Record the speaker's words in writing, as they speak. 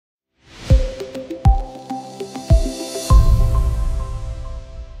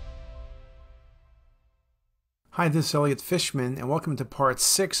Hi, this is Elliot Fishman, and welcome to part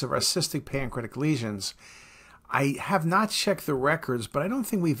 6 of our cystic pancreatic lesions. I have not checked the records, but I don't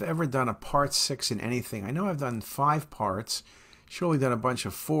think we've ever done a part 6 in anything. I know I've done 5 parts, surely done a bunch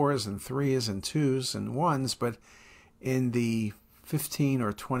of 4s and 3s and 2s and 1s, but in the 15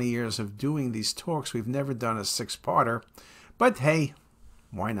 or 20 years of doing these talks, we've never done a 6-parter. But hey,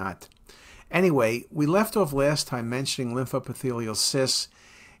 why not? Anyway, we left off last time mentioning lymphoepithelial cysts.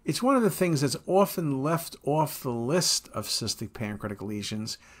 It's one of the things that's often left off the list of cystic pancreatic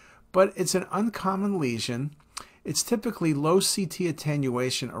lesions, but it's an uncommon lesion. It's typically low CT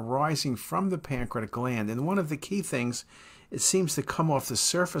attenuation arising from the pancreatic gland, and one of the key things, it seems to come off the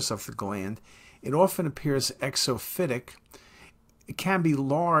surface of the gland. It often appears exophytic. It can be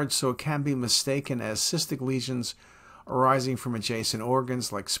large, so it can be mistaken as cystic lesions arising from adjacent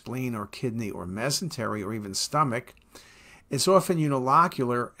organs like spleen or kidney or mesentery or even stomach. It's often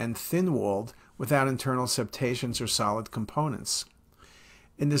unilocular and thin-walled without internal septations or solid components.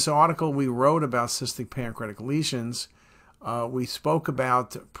 In this article, we wrote about cystic pancreatic lesions. We spoke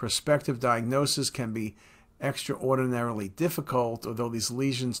about prospective diagnosis can be extraordinarily difficult, although these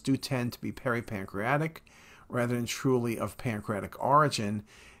lesions do tend to be peripancreatic rather than truly of pancreatic origin.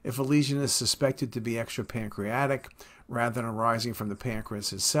 If a lesion is suspected to be extrapancreatic rather than arising from the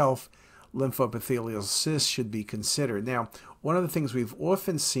pancreas itself, lymphoepithelial cysts should be considered. Now, one of the things we've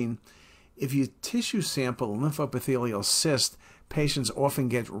often seen, if you tissue sample a lymphoepithelial cyst, patients often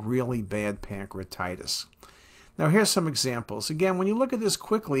get really bad pancreatitis. Now, here's some examples. Again, when you look at this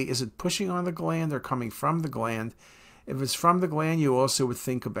quickly, is it pushing on the gland or coming from the gland? If it's from the gland, you also would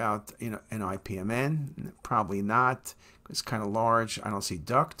think about an IPMN. Probably not. It's kind of large. I don't see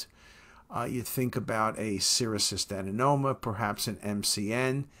duct. You'd think about a serous cystadenoma, perhaps an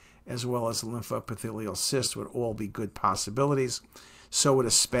MCN, as well as a lymphoepithelial cyst would all be good possibilities. So would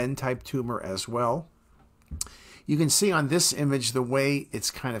a SPEN type tumor as well. You can see on this image the way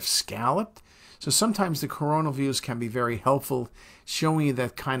it's kind of scalloped. So sometimes the coronal views can be very helpful, showing you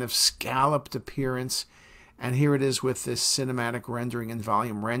that kind of scalloped appearance. And here it is with this cinematic rendering and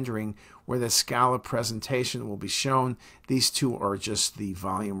volume rendering where the scallop presentation will be shown. These two are just the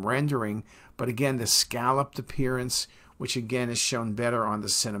volume rendering, but again, the scalloped appearance, which again is shown better on the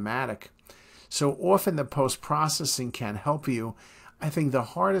cinematic. So often the post-processing can help you. I think the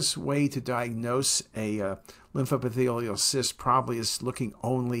hardest way to diagnose a lymphoepithelial cyst probably is looking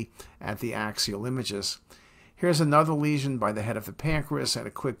only at the axial images. Here's another lesion by the head of the pancreas at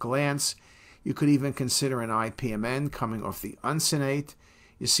a quick glance. You could even consider an IPMN coming off the uncinate.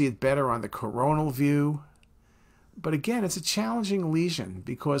 You see it better on the coronal view. But again, it's a challenging lesion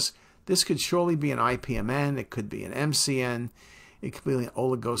because this could surely be an IPMN, it could be an MCN, it could be an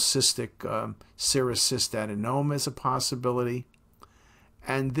oligocystic serous cystadenoma is a possibility.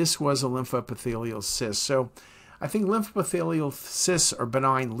 And this was a lymphoepithelial cyst. So I think lymphoepithelial cysts are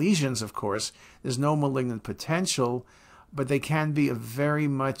benign lesions, of course. There's no malignant potential, but they can be very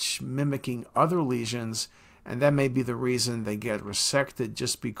much mimicking other lesions, and that may be the reason they get resected,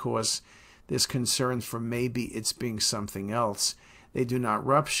 just because there's concern for maybe it's being something else. They do not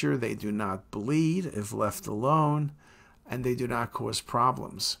rupture, they do not bleed if left alone, and they do not cause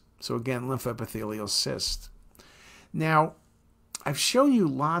problems. So again, lymphoepithelial cyst. Now, I've shown you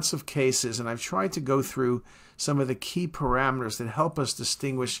lots of cases, and I've tried to go through some of the key parameters that help us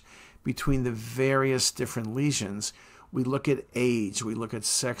distinguish between the various different lesions. We look at age, we look at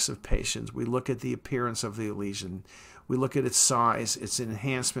sex of patients, we look at the appearance of the lesion, we look at its size, its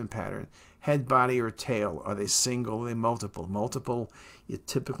enhancement pattern, head, body, or tail. Are they single? Are they multiple? Multiple, you're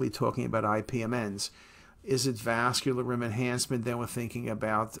typically talking about IPMNs. Is it vascular rim enhancement? Then we're thinking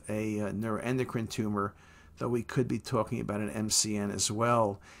about a neuroendocrine tumor, though we could be talking about an MCN as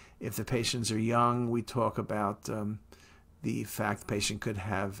well. If the patients are young, we talk about the fact the patient could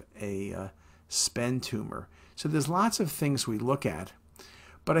have a SPEN tumor. So there's lots of things we look at.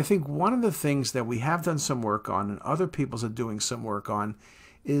 But I think one of the things that we have done some work on, and other people are doing some work on,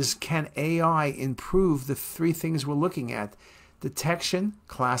 is can AI improve the 3 things we're looking at? Detection,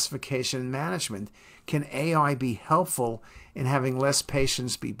 classification, and management. Can AI be helpful in having less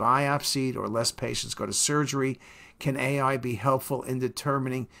patients be biopsied or less patients go to surgery? Can AI be helpful in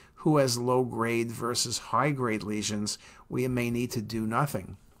determining who has low-grade versus high-grade lesions where you may need to do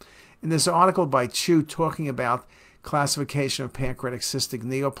nothing? In this article by Chu talking about classification of pancreatic cystic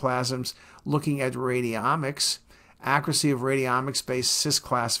neoplasms, looking at radiomics, accuracy of radiomics-based cyst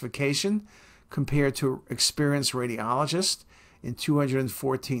classification compared to experienced radiologists in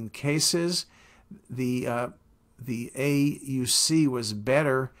 214 cases, the AUC was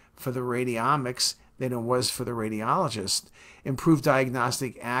better for the radiomics than it was for the radiologist. Improved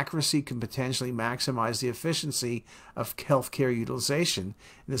diagnostic accuracy can potentially maximize the efficiency of healthcare utilization.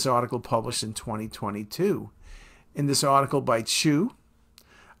 In this article published in 2022. In this article by Chu,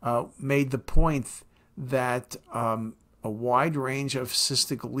 made the point that a wide range of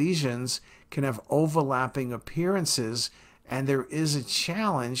cystic lesions can have overlapping appearances, and there is a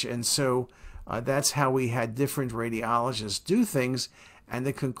challenge, and so that's how we had different radiologists do things, and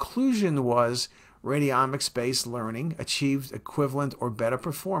the conclusion was radiomics-based learning achieved equivalent or better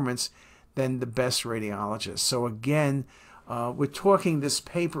performance than the best radiologists. So again, we're talking this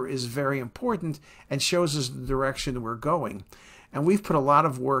paper is very important and shows us the direction we're going. And we've put a lot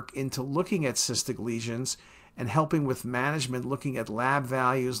of work into looking at cystic lesions and helping with management, looking at lab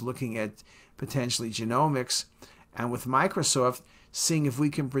values, looking at potentially genomics, and with Microsoft, seeing if we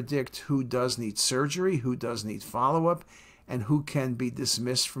can predict who does need surgery, who does need follow-up, and who can be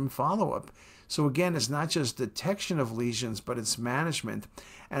dismissed from follow-up. So again, it's not just detection of lesions, but it's management.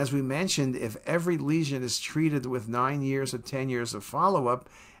 And as we mentioned, if every lesion is treated with 9 years or 10 years of follow-up,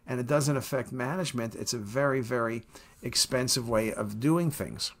 and it doesn't affect management, it's a very, very expensive way of doing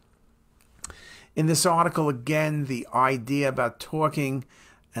things. In this article, again, the idea about talking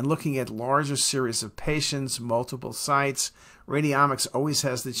and looking at larger series of patients, multiple sites. Radiomics always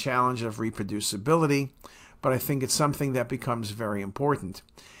has the challenge of reproducibility, but I think it's something that becomes very important.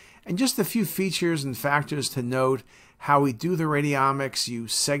 And just a few features and factors to note: how we do the radiomics. You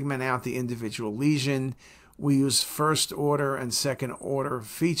segment out the individual lesion. We use first order and second order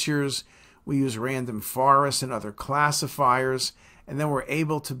features. We use random forests and other classifiers. And then we're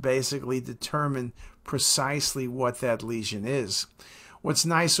able to basically determine precisely what that lesion is. What's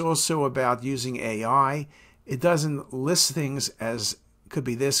nice also about using AI, it doesn't list things as could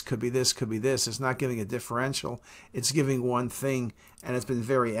be this, could be this, could be this. It's not giving a differential. It's giving one thing, and it's been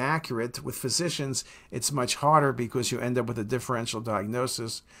very accurate. With physicians, it's much harder because you end up with a differential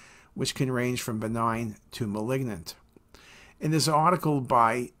diagnosis, which can range from benign to malignant. In this article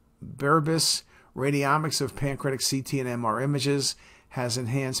by Burbis, radiomics of pancreatic CT and MR images has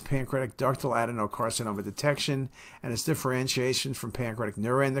enhanced pancreatic ductal adenocarcinoma detection and its differentiation from pancreatic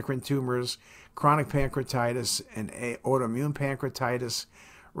neuroendocrine tumors, chronic pancreatitis, and autoimmune pancreatitis.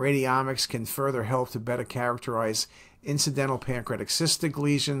 Radiomics can further help to better characterize incidental pancreatic cystic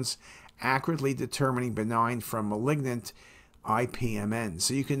lesions, accurately determining benign from malignant IPMN.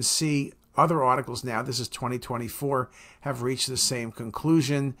 So you can see other articles now, this is 2024, have reached the same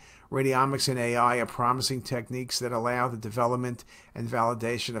conclusion. Radiomics and AI are promising techniques that allow the development and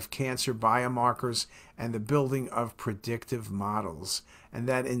validation of cancer biomarkers and the building of predictive models. And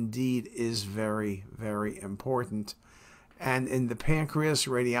that indeed is very, very important. And in the pancreas,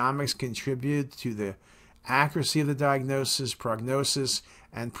 radiomics contribute to the accuracy of the diagnosis, prognosis,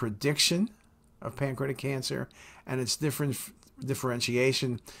 and prediction of pancreatic cancer, and its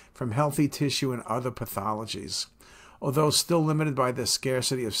differentiation from healthy tissue and other pathologies. Although still limited by the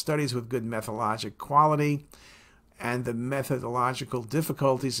scarcity of studies with good methodologic quality and the methodological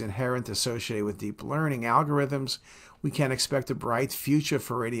difficulties inherent associated with deep learning algorithms, we can expect a bright future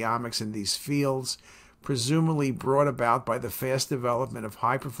for radiomics in these fields, presumably brought about by the fast development of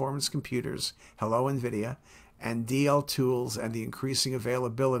high-performance computers, hello NVIDIA, and DL tools, and the increasing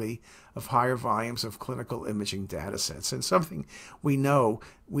availability of higher volumes of clinical imaging data sets. And something we know,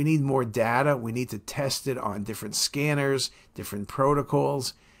 we need more data. We need to test it on different scanners, different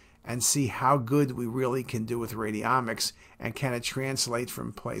protocols, and see how good we really can do with radiomics, and can it translate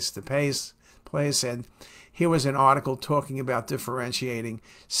from place to place. And here was an article talking about differentiating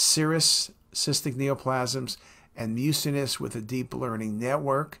serous cystic neoplasms and mucinous with a deep learning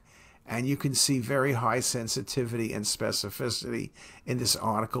network. And you can see very high sensitivity and specificity in this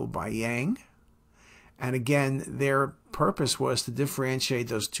article by Yang. And again, their purpose was to differentiate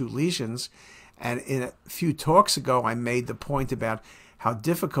those two lesions. And in a few talks ago, I made the point about how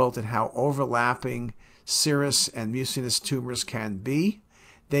difficult and how overlapping serous and mucinous tumors can be.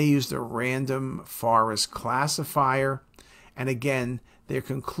 They used a random forest classifier. And again, their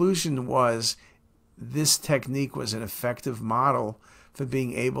conclusion was this technique was an effective model for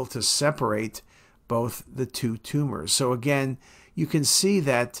being able to separate both the two tumors. So again, you can see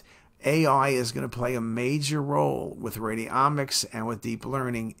that AI is going to play a major role with radiomics and with deep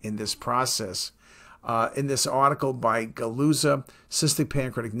learning in this process. In this article by Galuza, Cystic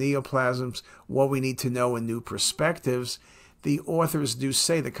Pancreatic Neoplasms, What We Need to Know in New Perspectives, the authors do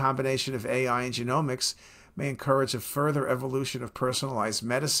say the combination of AI and genomics may encourage a further evolution of personalized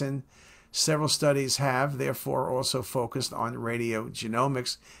medicine. Several studies have, therefore, also focused on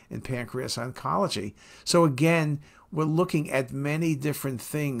radiogenomics in pancreas oncology. So again, We're looking at many different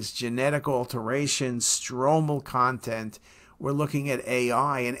things, genetic alterations, stromal content. We're looking at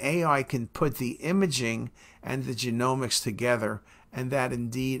AI, and AI can put the imaging and the genomics together, and that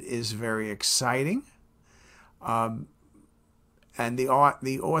indeed is very exciting. And the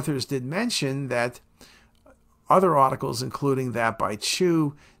authors did mention that other articles, including that by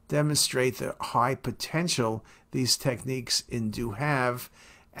Chu, demonstrate the high potential these techniques do have,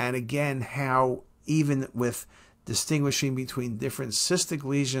 and again, how even with distinguishing between different cystic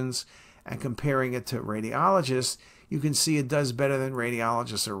lesions and comparing it to radiologists, you can see it does better than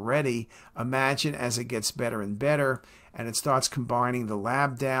radiologists already. Imagine as it gets better and better, and it starts combining the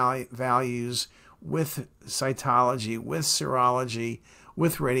lab values with cytology, with serology,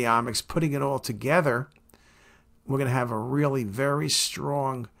 with radiomics, putting it all together, we're going to have a really very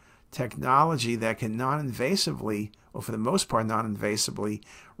strong technology that can non-invasively, or for the most part non-invasively,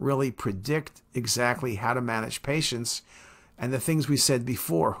 really predict exactly how to manage patients and the things we said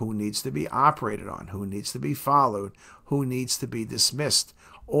before: who needs to be operated on, who needs to be followed, who needs to be dismissed.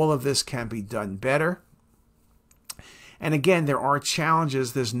 All of this can be done better. And again, there are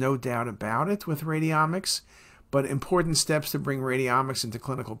challenges, there's no doubt about it, with radiomics, but important steps to bring radiomics into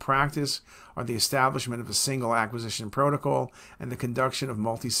clinical practice are the establishment of a single acquisition protocol and the conduction of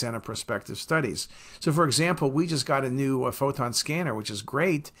multi-center prospective studies. So for example, we just got a new photon scanner, which is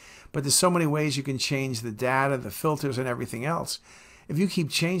great, but there's so many ways you can change the data, the filters, and everything else. If you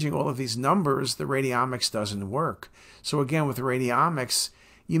keep changing all of these numbers, the radiomics doesn't work. So again, with radiomics,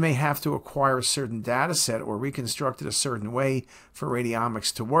 you may have to acquire a certain data set or reconstruct it a certain way for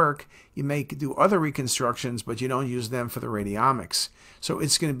radiomics to work. You may do other reconstructions, but you don't use them for the radiomics. So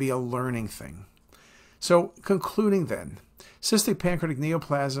it's going to be a learning thing. So concluding then, cystic pancreatic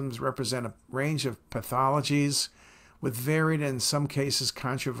neoplasms represent a range of pathologies with varied and in some cases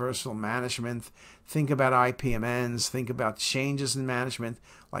controversial management. Think about IPMNs, think about changes in management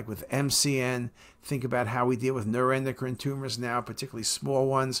like with MCN, think about how we deal with neuroendocrine tumors now, particularly small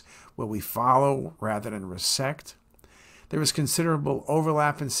ones, where we follow rather than resect. There is considerable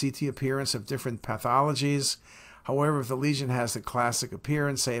overlap in CT appearance of different pathologies. However, if the lesion has the classic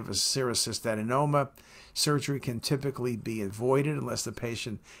appearance, say of a serous cystadenoma, surgery can typically be avoided unless the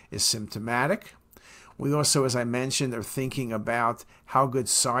patient is symptomatic. We also, as I mentioned, are thinking about how good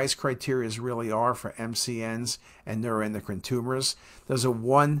size criteria really are for MCNs and neuroendocrine tumors. There's a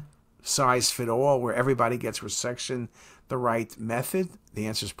one-size-fit-all where everybody gets resection the right method. The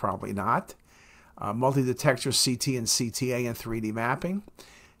answer is probably not. Multi-detector CT and CTA and 3D mapping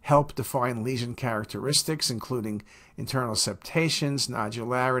help define lesion characteristics, including internal septations,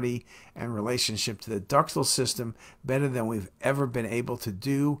 nodularity, and relationship to the ductal system better than we've ever been able to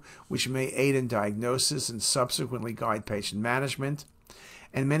do, which may aid in diagnosis and subsequently guide patient management.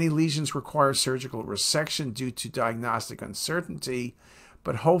 And many lesions require surgical resection due to diagnostic uncertainty,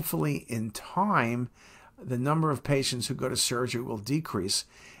 but hopefully in time, the number of patients who go to surgery will decrease.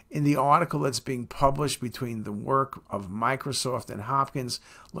 In the article that's being published between the work of Microsoft and Hopkins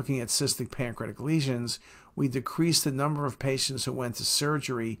looking at cystic pancreatic lesions, we decreased the number of patients who went to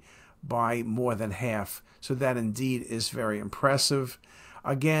surgery by more than half. So that indeed is very impressive.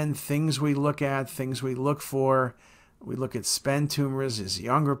 Again, things we look at, things we look for. We look at SPEN tumors as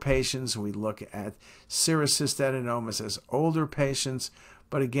younger patients. We look at serous cystadenomas as older patients.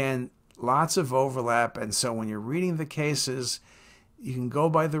 But again, lots of overlap. And so when you're reading the cases, you can go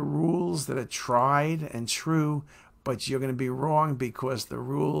by the rules that are tried and true, but you're going to be wrong because the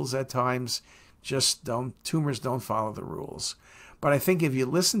rules at times just tumors don't follow the rules. But I think if you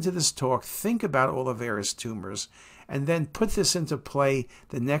listen to this talk, think about all the various tumors, and then put this into play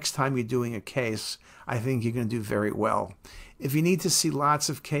the next time you're doing a case, I think you're going to do very well. If you need to see lots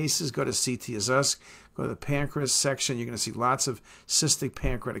of cases, go to CTisus, go to the pancreas section. You're going to see lots of cystic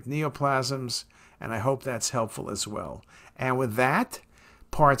pancreatic neoplasms, and I hope that's helpful as well. And with that,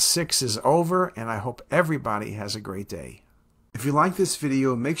 part 6 is over, and I hope everybody has a great day. If you like this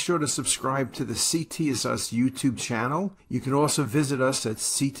video, make sure to subscribe to the CTisus YouTube channel. You can also visit us at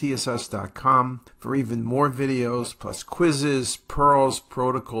ctisus.com for even more videos, plus quizzes, pearls,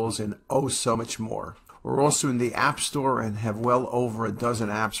 protocols, and oh so much more. We're also in the App Store and have well over a dozen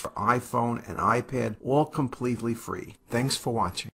apps for iPhone and iPad, all completely free. Thanks for watching.